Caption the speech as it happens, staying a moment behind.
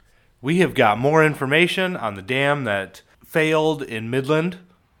We have got more information on the dam that failed in Midland.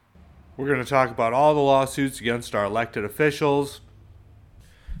 We're going to talk about all the lawsuits against our elected officials.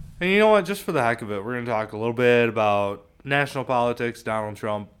 And you know what? Just for the heck of it, we're going to talk a little bit about national politics, Donald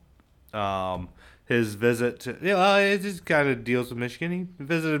Trump, his visit to, it just kind of deals with Michigan. He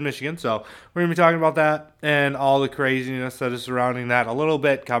visited Michigan, so we're going to be talking about that and all the craziness that is surrounding that a little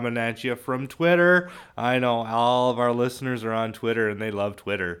bit, coming at you from Twitter. I know all of our listeners are on Twitter, and they love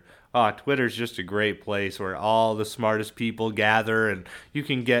Twitter. Twitter's just a great place where all the smartest people gather, and you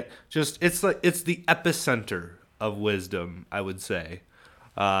can get it's the epicenter of wisdom, I would say.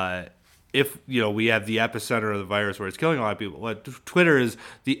 If we have the epicenter of the virus where it's killing a lot of people, but Twitter is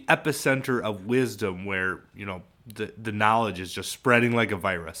the epicenter of wisdom, where the knowledge is just spreading like a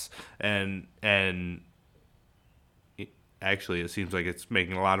virus, and actually it seems like it's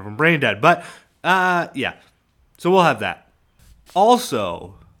making a lot of them brain dead. But yeah, so we'll have that.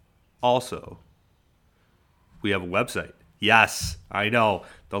 Also, we have a website. Yes, I know,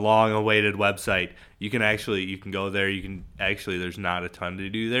 the long-awaited website. You can go there. There's not a ton to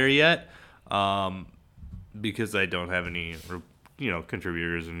do there yet, because I don't have any,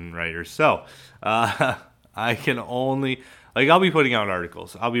 contributors and writers. So, I can only, I'll be putting out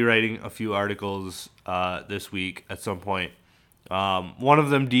articles. I'll be writing a few articles this week at some point. One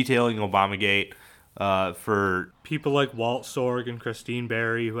of them detailing Obamagate, for people like Walt Sorg and Christine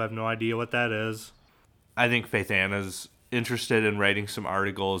Barry who have no idea what that is. I think Faith Anna's interested in writing some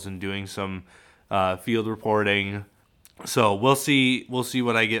articles and doing some field reporting. So we'll see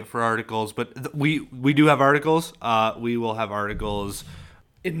what I get for articles. But we do have articles. We will have articles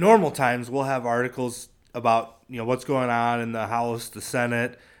in normal times. We'll have articles about what's going on in the House, the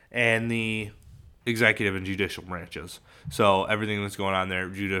Senate, and the executive and judicial branches. So everything that's going on there,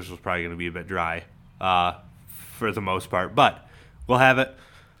 judicial is probably going to be a bit dry for the most part. But we'll have it.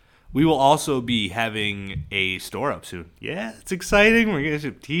 We will also be having a store up soon. Yeah, it's exciting. We're going to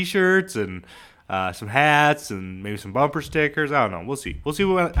ship t-shirts and some hats and maybe some bumper stickers. I don't know. We'll see. We'll see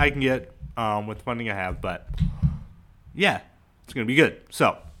what I can get with the funding I have. But yeah, it's going to be good.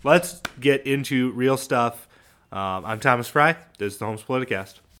 So let's get into real stuff. I'm Thomas Fry. This is the Holmes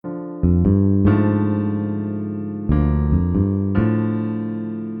Politicast.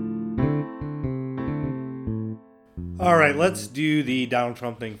 All right, let's do the Donald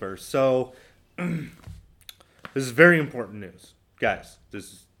Trump thing first. So, this is very important news, guys.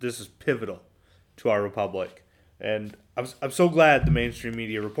 This is pivotal to our republic, and I'm so glad the mainstream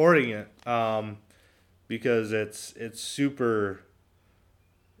media reporting it, because it's super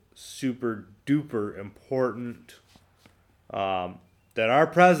duper important that our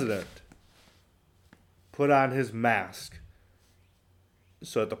president put on his mask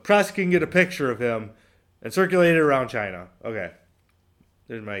so that the press can get a picture of him and circulate it around China. Okay.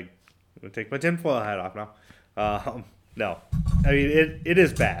 I'm going to take my tinfoil hat off now. No. I mean, it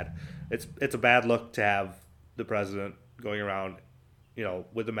is bad. It's a bad look to have the president going around,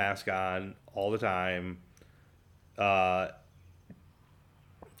 with the mask on all the time. And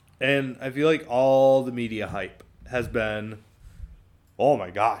I feel like all the media hype has been, oh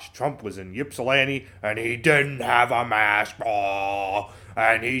my gosh, Trump was in Ypsilanti and he didn't have a mask.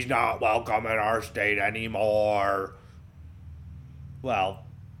 And he's not welcome in our state anymore. Well,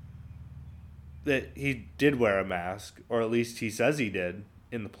 he did wear a mask, or at least he says he did,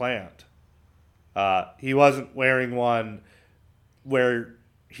 in the plant. He wasn't wearing one where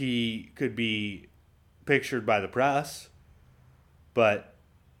he could be pictured by the press, but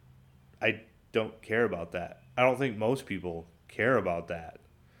I don't care about that. I don't think most people care about that.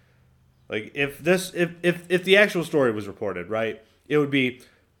 Like, if the actual story was reported, right, it would be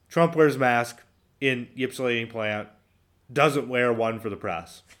Trump wears mask in Ypsilanti plant, doesn't wear one for the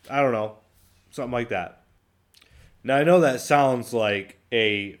press. I don't know. Something like that. Now, I know that sounds like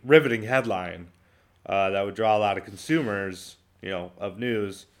a riveting headline that would draw a lot of consumers, of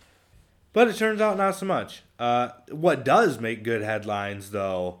news. But it turns out not so much. What does make good headlines,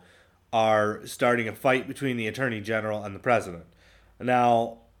 though, are starting a fight between the Attorney General and the President.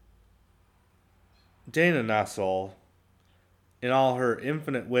 Now, Dana Nessel, in all her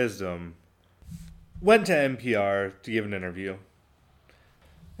infinite wisdom, went to NPR to give an interview.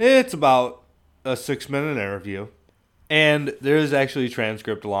 It's about a 6-minute interview, and there's actually a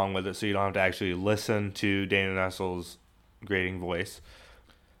transcript along with it, so you don't have to actually listen to Dana Nessel's grating voice.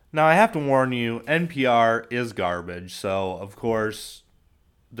 Now, I have to warn you, NPR is garbage, so of course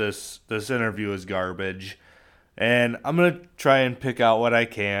this interview is garbage, and I'm going to try and pick out what I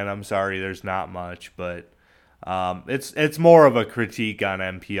can. I'm sorry there's not much, but it's more of a critique on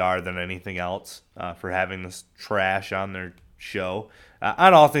NPR than anything else for having this trash on their show.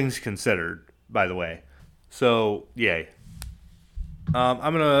 on all things considered, by the way. So, yay. I'm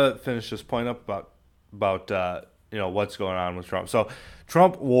gonna finish this point up about what's going on with Trump. So,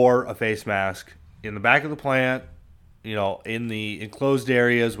 Trump wore a face mask in the back of the plant, in the enclosed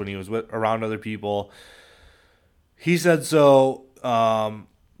areas when he was around other people. He said so.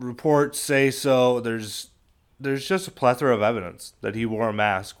 Reports say so. There's just a plethora of evidence that he wore a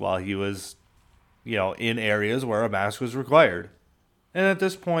mask while he was, in areas where a mask was required. And at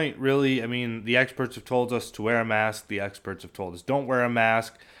this point, really, I mean, the experts have told us to wear a mask. The experts have told us don't wear a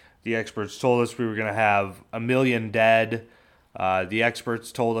mask. The experts told us we were going to have 1 million dead. The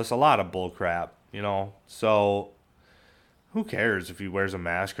experts told us a lot of bull crap, So who cares if he wears a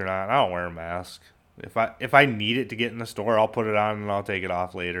mask or not? I don't wear a mask. If I need it to get in the store, I'll put it on and I'll take it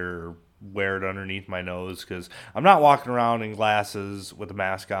off later or wear it underneath my nose because I'm not walking around in glasses with a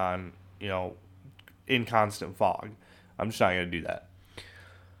mask on, in constant fog. I'm just not going to do that.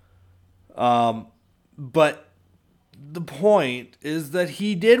 But the point is that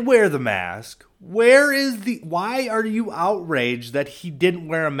he did wear the mask. Why are you outraged that he didn't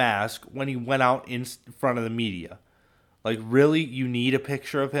wear a mask when he went out in front of the media? Like, really, you need a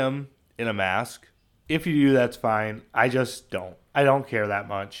picture of him in a mask? If you do, that's fine. I just don't. I don't care that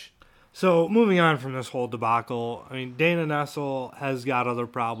much. So, moving on from this whole debacle, I mean, Dana Nessel has got other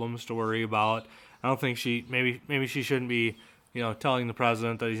problems to worry about. I don't think maybe she shouldn't be, telling the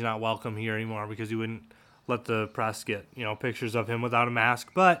president that he's not welcome here anymore because he wouldn't let the press get, pictures of him without a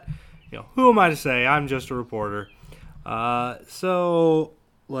mask. But, who am I to say? I'm just a reporter. So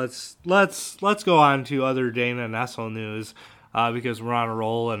let's go on to other Dana Nessel news because we're on a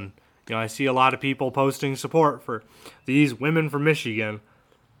roll, and I see a lot of people posting support for these women from Michigan,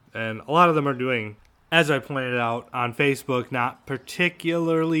 and a lot of them are doing, as I pointed out on Facebook, not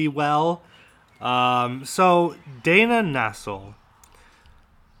particularly well. So Dana Nessel,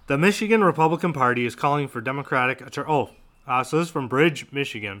 the Michigan Republican Party is calling for Democratic so this is from Bridge,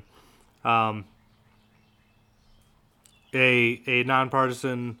 Michigan, a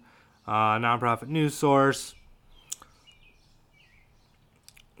nonpartisan nonprofit news source.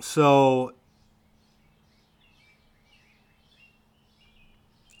 So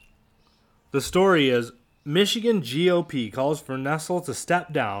the story is Michigan GOP calls for Nessel to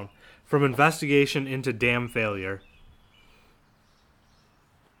step down from investigation into dam failure.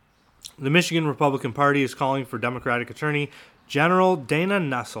 The Michigan Republican Party is calling for Democratic Attorney General Dana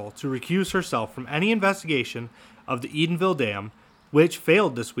Nessel to recuse herself from any investigation of the Edenville Dam, which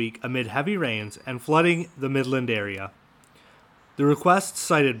failed this week amid heavy rains and flooding the Midland area. The request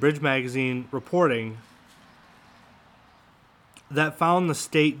cited Bridge Magazine reporting that found the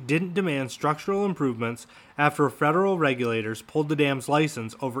state didn't demand structural improvements after federal regulators pulled the dam's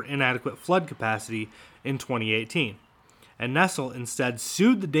license over inadequate flood capacity in 2018. And Nessel instead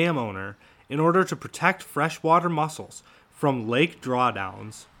sued the dam owner in order to protect freshwater mussels from lake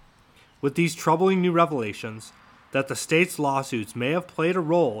drawdowns. With these troubling new revelations that the state's lawsuits may have played a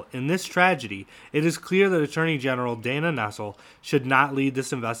role in this tragedy, it is clear that Attorney General Dana Nessel should not lead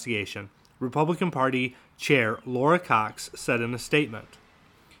this investigation, Republican Party Chair Laura Cox said in a statement.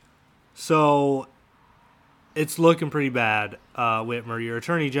 So, it's looking pretty bad, Whitmer. Your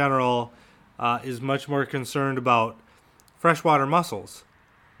Attorney General is much more concerned about freshwater mussels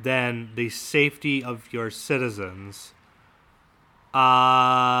than the safety of your citizens.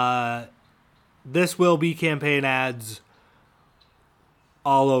 This will be campaign ads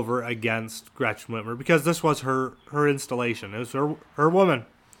all over against Gretchen Whitmer because this was her installation. It was her woman.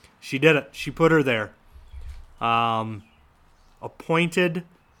 She did it. She put her there. Appointed,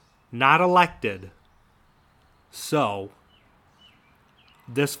 not elected. So,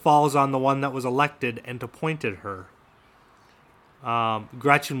 this falls on the one that was elected and appointed her.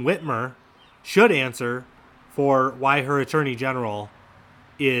 Gretchen Whitmer should answer for why her attorney general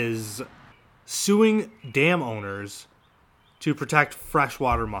is suing dam owners to protect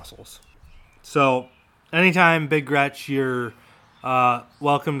freshwater mussels. So, anytime, Big Gretch, you're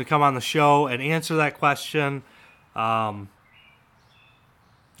welcome to come on the show and answer that question.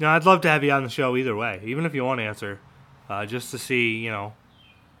 I'd love to have you on the show either way, even if you won't answer, just to see,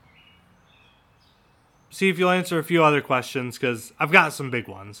 see if you'll answer a few other questions, because I've got some big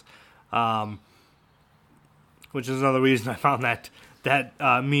ones, which is another reason I found that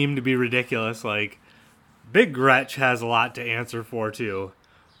meme to be ridiculous. Like, Big Gretch has a lot to answer for, too.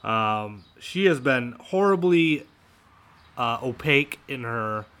 She has been horribly opaque in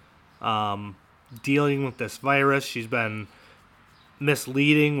her dealing with this virus. She's been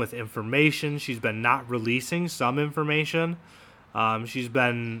misleading with information. She's been not releasing some information. She's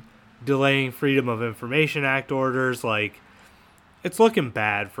been delaying Freedom of Information Act orders. Like, it's looking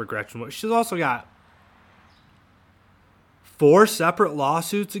bad for Gretchen Whitmer. She's also got 4 separate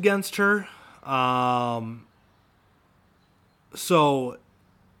lawsuits against her. So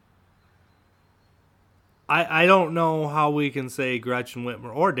I don't know how we can say Gretchen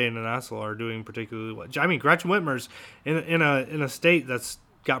Whitmer or Dana Nessel are doing particularly well. I mean, Gretchen Whitmer's in a state that's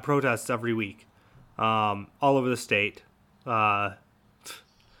got protests every week, all over the state. Not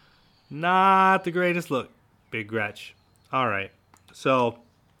the greatest look, Big Gretch. All right, so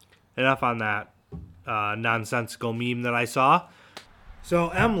enough on that nonsensical meme that I saw. So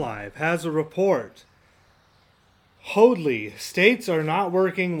MLive has a report. Hoadley, states are not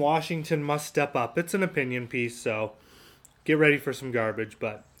working. Washington must step up. It's an opinion piece, so get ready for some garbage.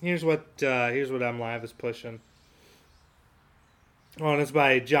 But here's what MLive is pushing. Oh, and it's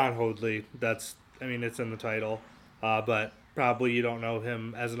by John Hoadley. It's in the title, but probably you don't know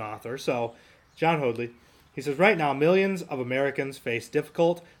him as an author. So, John Hoadley, he says, right now millions of Americans face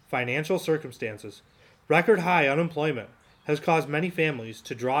difficult financial circumstances. Record high unemployment has caused many families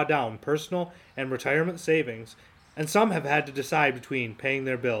to draw down personal and retirement savings, and some have had to decide between paying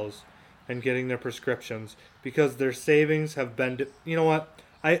their bills and getting their prescriptions because their savings have been. You know what?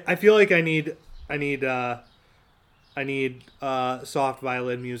 I feel like I need soft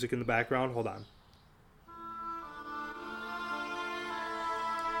violin music in the background. Hold on.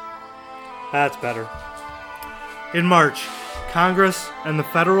 That's better. In March, Congress and the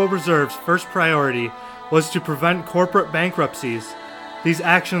Federal Reserve's first priority was to prevent corporate bankruptcies. These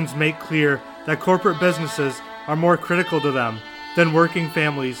actions make clear that corporate businesses are more critical to them than working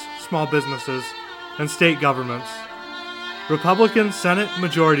families, small businesses, and state governments. Republican Senate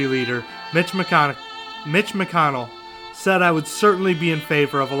Majority Leader Mitch McConnell said, I would certainly be in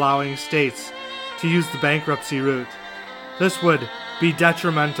favor of allowing states to use the bankruptcy route. This would be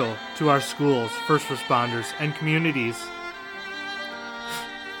detrimental to our schools, first responders, and communities.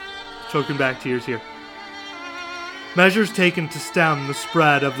 Choking back tears here. Measures taken to stem the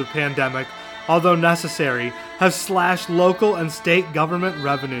spread of the pandemic, although necessary, have slashed local and state government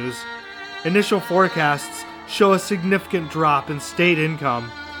revenues. Initial forecasts show a significant drop in state income,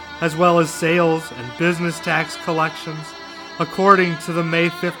 as well as sales and business tax collections, according to the May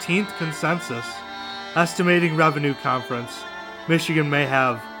 15th consensus estimating revenue conference. Michigan may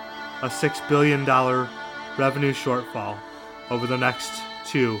have a $6 billion revenue shortfall over the next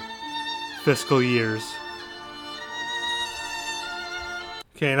 2 fiscal years.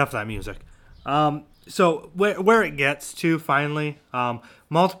 Okay, enough of that music. So where it gets to, finally,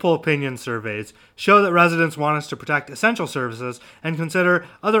 multiple opinion surveys show that residents want us to protect essential services and consider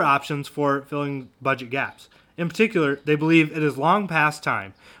other options for filling budget gaps. In particular, they believe it is long past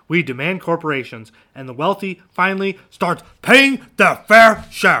time we demand corporations and the wealthy finally start paying their fair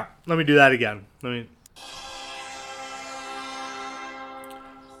share. Let me do that again.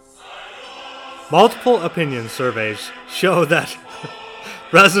 Multiple opinion surveys show that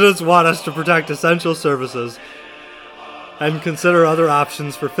residents want us to protect essential services and consider other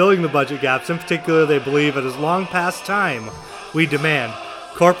options for filling the budget gaps. In particular, they believe it is long past time we demand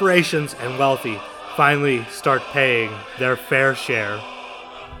corporations and wealthy finally start paying their fair share.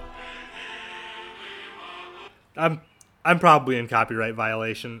 I'm probably in copyright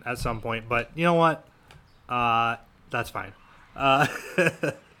violation at some point, but you know what? That's fine. I'll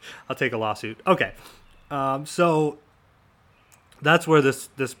take a lawsuit. Okay. So that's where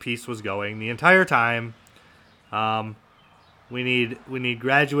this piece was going the entire time. We need a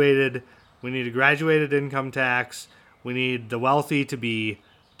graduated income tax. We need the wealthy to be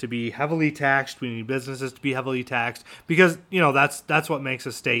heavily taxed. We need businesses to be heavily taxed because that's what makes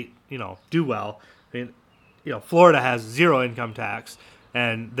a state do well. I mean, Florida has zero income tax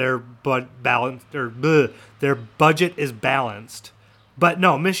and their budget is balanced. But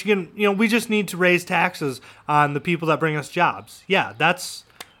no, Michigan, we just need to raise taxes on the people that bring us jobs. Yeah, that's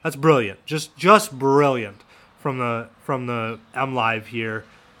brilliant. Just brilliant from the MLive here.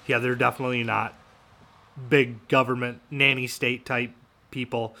 Yeah, they're definitely not big government nanny state type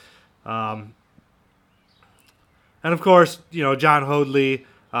people. And of course, John Hoadley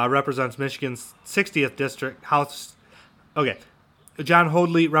represents Michigan's 60th district house. Okay. John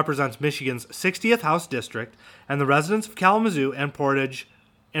Hoadley represents Michigan's 60th House District and the residents of Kalamazoo and Portage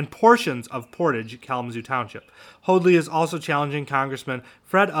and portions of Portage, Kalamazoo Township. Hoadley is also challenging Congressman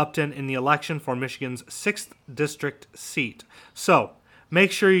Fred Upton in the election for Michigan's 6th District seat. So,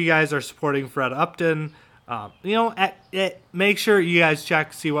 make sure you guys are supporting Fred Upton. Make sure you guys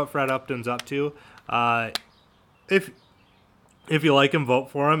see what Fred Upton's up to. If you like him, vote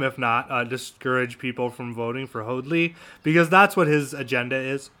for him. If not, discourage people from voting for Hoadley because that's what his agenda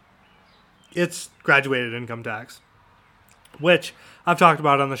is. It's graduated income tax. which I've talked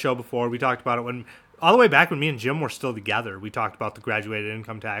about on the show before. We talked about it when all the way back when me and Jim were still together. We talked about the graduated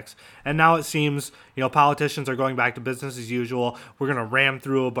income tax, and now it seems politicians are going back to business as usual. We're going to ram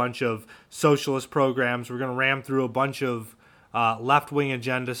through a bunch of socialist programs. We're going to ram through a bunch of left-wing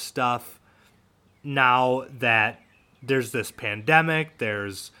agenda stuff. Now that there's this pandemic,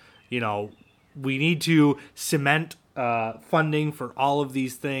 we need to cement funding for all of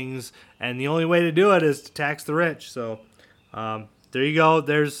these things, and the only way to do it is to tax the rich. So there you go.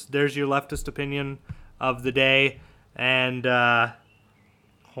 There's your leftist opinion of the day. And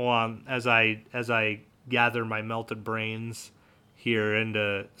hold on, as I gather my melted brains here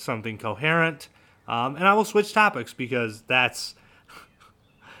into something coherent, and I will switch topics because that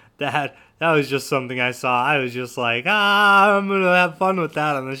was just something I saw. I was just like, I'm gonna have fun with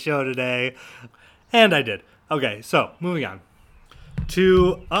that on the show today, and I did. Okay, so moving on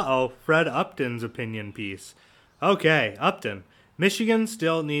to Fred Upton's opinion piece. Okay, Upton. Michigan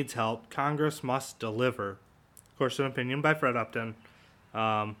still needs help. Congress must deliver. Of course, an opinion by Fred Upton.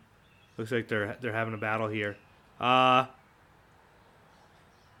 Looks like they're having a battle here. No,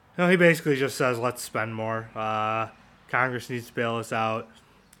 he basically just says, let's spend more. Congress needs to bail us out.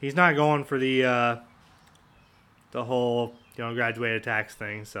 He's not going for the whole graduated tax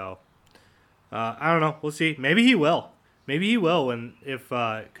thing. So I don't know. We'll see. Maybe he will. Maybe he will if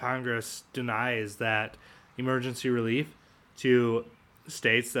Congress denies that emergency relief to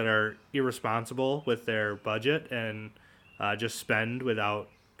states that are irresponsible with their budget and just spend without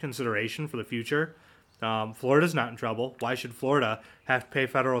consideration for the future. Florida's not in trouble. Why should Florida have to pay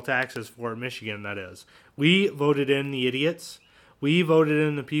federal taxes for Michigan, that is? We voted in the idiots. We voted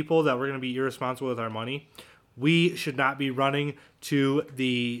in the people that were going to be irresponsible with our money. We should not be running to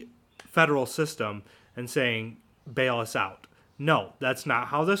the federal system and saying, bail us out. No, that's not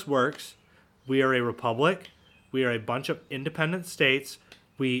how this works. We are a republic. We are a bunch of independent states.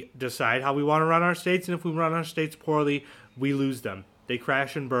 We decide how we want to run our states, and if we run our states poorly, we lose them. They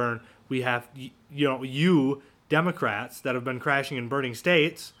crash and burn. We have, you Democrats that have been crashing and burning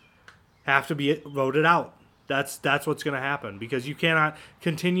states have to be voted out. That's what's going to happen, because you cannot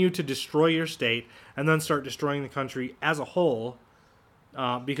continue to destroy your state and then start destroying the country as a whole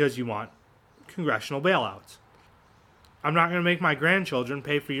because you want congressional bailouts. I'm not going to make my grandchildren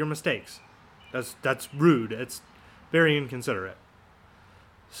pay for your mistakes. That's rude. It's very inconsiderate.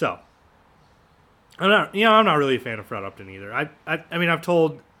 So, I'm not really a fan of Fred Upton either. I mean,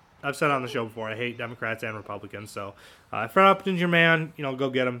 I've said on the show before, I hate Democrats and Republicans. So, if Fred Upton's your man, go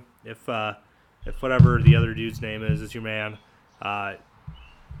get him. If whatever the other dude's name is your man,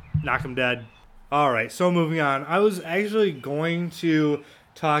 knock him dead. All right. So moving on, I was actually going to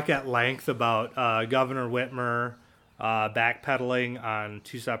talk at length about Governor Whitmer backpedaling on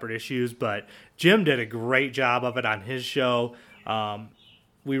two separate issues, but Jim did a great job of it on his show.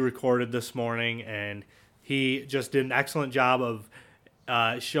 We recorded this morning, and he just did an excellent job of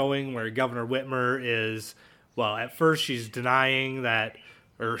showing where Governor Whitmer is. Well, at first she's denying that,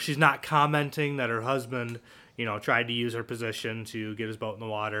 or she's not commenting that her husband, tried to use her position to get his boat in the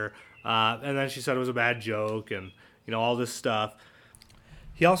water. And then she said it was a bad joke and, all this stuff.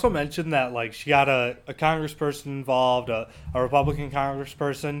 He also mentioned that, she got a congressperson involved, a Republican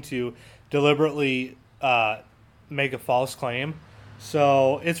congressperson, to deliberately make a false claim.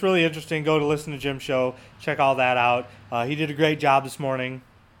 So it's really interesting. Go to listen to Jim's show. Check all that out. He did a great job this morning.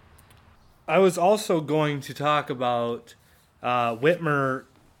 I was also going to talk about Whitmer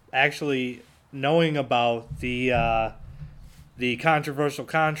actually knowing about the controversial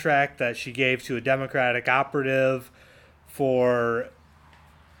contract that she gave to a Democratic operative for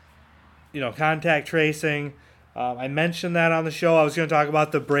contact tracing. I mentioned that on the show. I was going to talk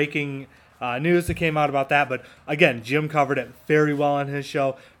about the breaking news that came out about that, but again, Jim covered it very well on his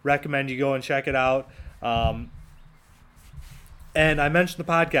show. Recommend you go and check it out. And I mentioned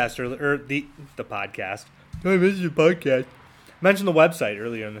the podcast earlier, the podcast. I mentioned the podcast. Mentioned the website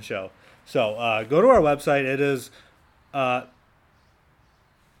earlier in the show. So go to our website. It is don't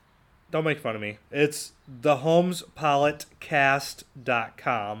make fun of me. It's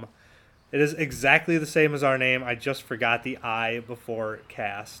thehomespolitcast.com. It is exactly the same as our name. I just forgot the I before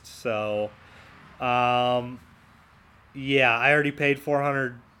cast. So, yeah, I already paid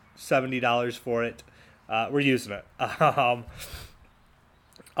 $470 for it. We're using it. I'll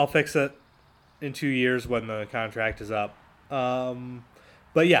fix it in 2 years when the contract is up.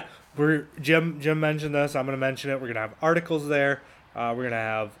 But yeah, Jim mentioned this. I'm going to mention it. We're going to have articles there. We're going to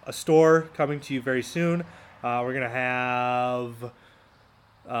have a store coming to you very soon. We're going to have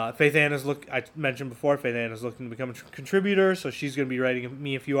Faith Ann I mentioned before, Faith Ann is looking to become a contributor, so she's going to be writing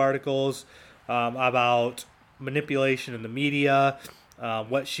me a few articles about manipulation in the media,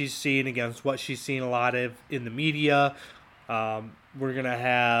 what she's seen against what she's seen a lot of in the media. We're going to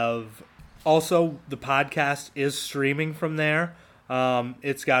have also the podcast is streaming from there.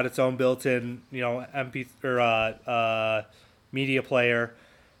 It's got its own built-in, MP or media player.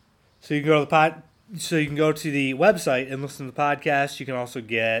 So you can go to the website and listen to the podcast. You can also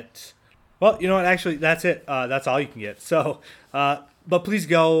get, well, you know what? Actually, that's it. That's all you can get. So, but please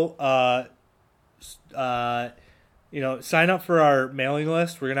go, sign up for our mailing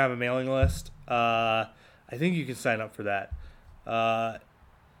list. We're gonna have a mailing list. I think you can sign up for that.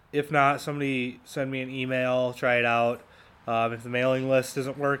 If not, somebody send me an email. Try it out. If the mailing list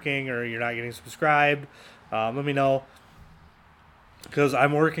isn't working or you're not getting subscribed, let me know. Because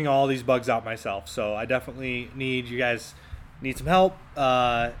I'm working all these bugs out myself, so I definitely need you guys need some help.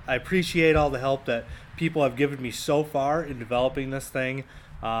 I appreciate all the help that people have given me so far in developing this thing.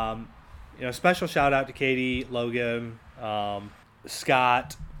 Special shout out to Katie, Logan,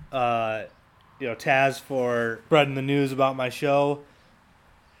 Scott, Taz for spreading the news about my show.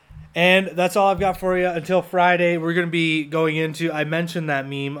 And that's all I've got for you until Friday. We're going to be going into, I mentioned that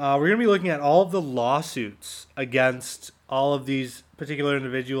meme. We're going to be looking at all of the lawsuits against all of these particular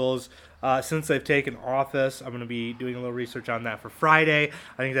individuals since they've taken office. I'm going to be doing a little research on that for Friday.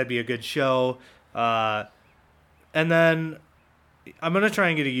 I think that'd be a good show. And then I'm going to try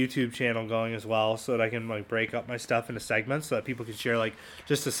and get a YouTube channel going as well so that I can break up my stuff into segments so that people can share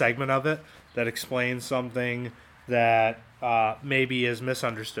just a segment of it that explains something that maybe is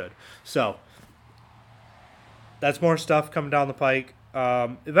misunderstood. So that's more stuff coming down the pike.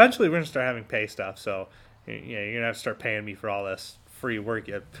 Eventually we're going to start having pay stuff. So you're going to have to start paying me for all this free work.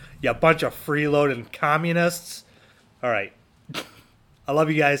 You bunch of freeloading communists. All right. I love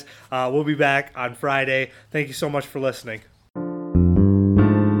you guys. We'll be back on Friday. Thank you so much for listening.